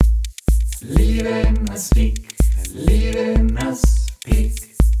Liebe in Aspik, Liebe in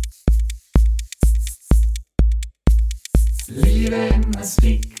Aspik. Liebe in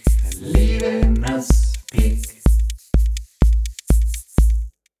Aspik, Liebe in Aspik.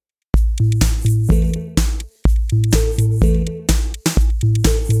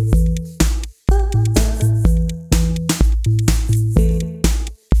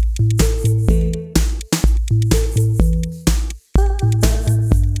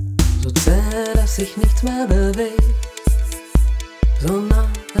 Dass sich nichts mehr bewegt, so nah,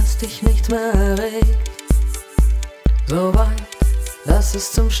 dass dich nicht mehr erregt, so weit, dass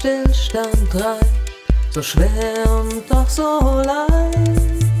es zum Stillstand reicht, so schwer und doch so leicht.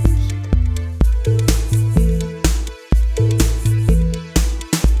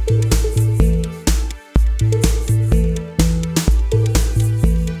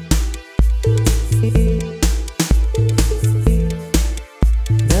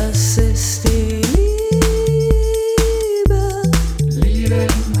 Das ist die Liebe. Liebe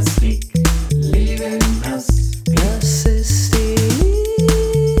in Aspik, Liebe in Aspik. Das ist die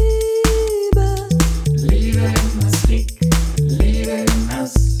Liebe. Liebe in Aspik, Liebe in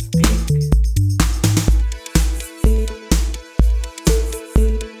Aspik.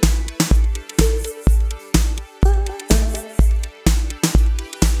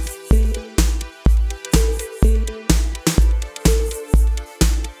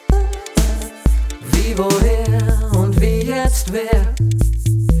 Wie, woher und wie jetzt wer?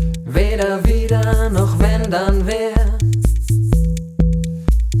 Weder wieder noch wenn dann wer.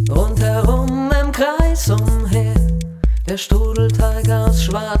 Rundherum im Kreis umher, der Strudelteig aus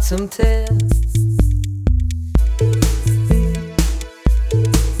schwarzem Teer.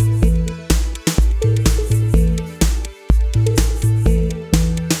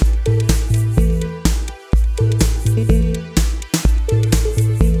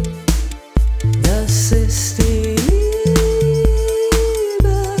 Das ist die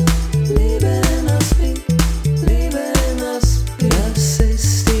Liebe. Liebe in Aspik, Liebe in Aspik. Das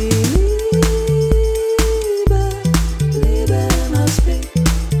ist die Liebe. Liebe in Aspik,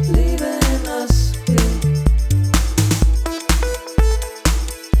 Liebe in Aspik.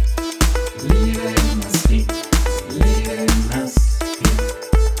 Liebe in Aspik, Liebe in Aspik.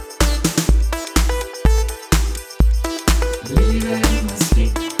 Liebe in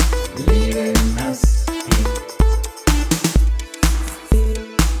Aspik, Liebe in Aspik.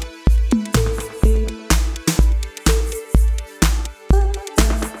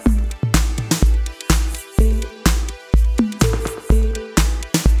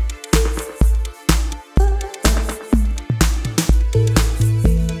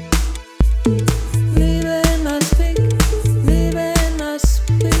 Liebe in Aspik, Liebe in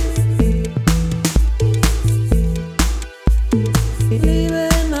Aspik. Liebe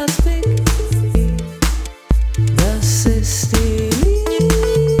in Aspik. Das ist die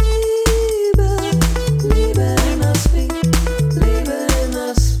Liebe. Liebe in Aspik, Liebe in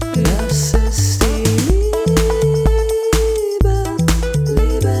Aspik. Das ist die Liebe.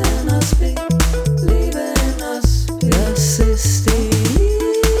 Liebe in Aspik, Liebe in Aspik. Das ist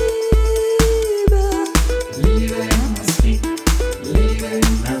die Liebe. Liebe in Aspik, Liebe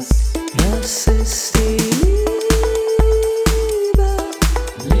in Aspik. Das ist die Liebe.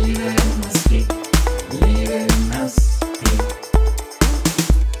 Liebe in Aspik, Liebe in Aspik.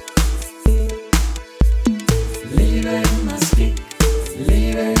 Liebe in Aspik,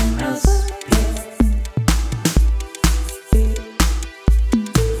 Liebe in Aspik.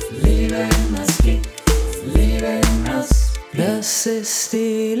 Liebe in Aspik, Liebe in Aspik. Das ist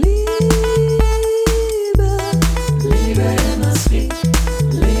die Liebe. Liebe in Aspik,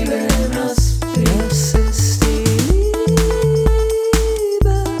 Liebe in Aspik. Das ist die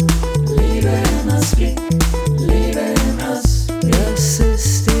Liebe. Liebe in Aspik, Liebe in Aspik. Das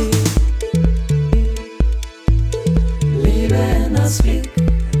ist die Liebe in Aspik,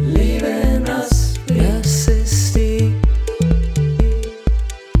 Liebe in Aspik. Das ist die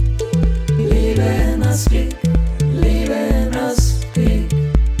Liebe in Aspik, Liebe in Aspik.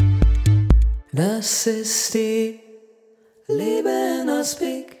 Das ist die Liebe in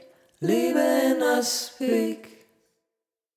Aspik, Liebe in Aspik.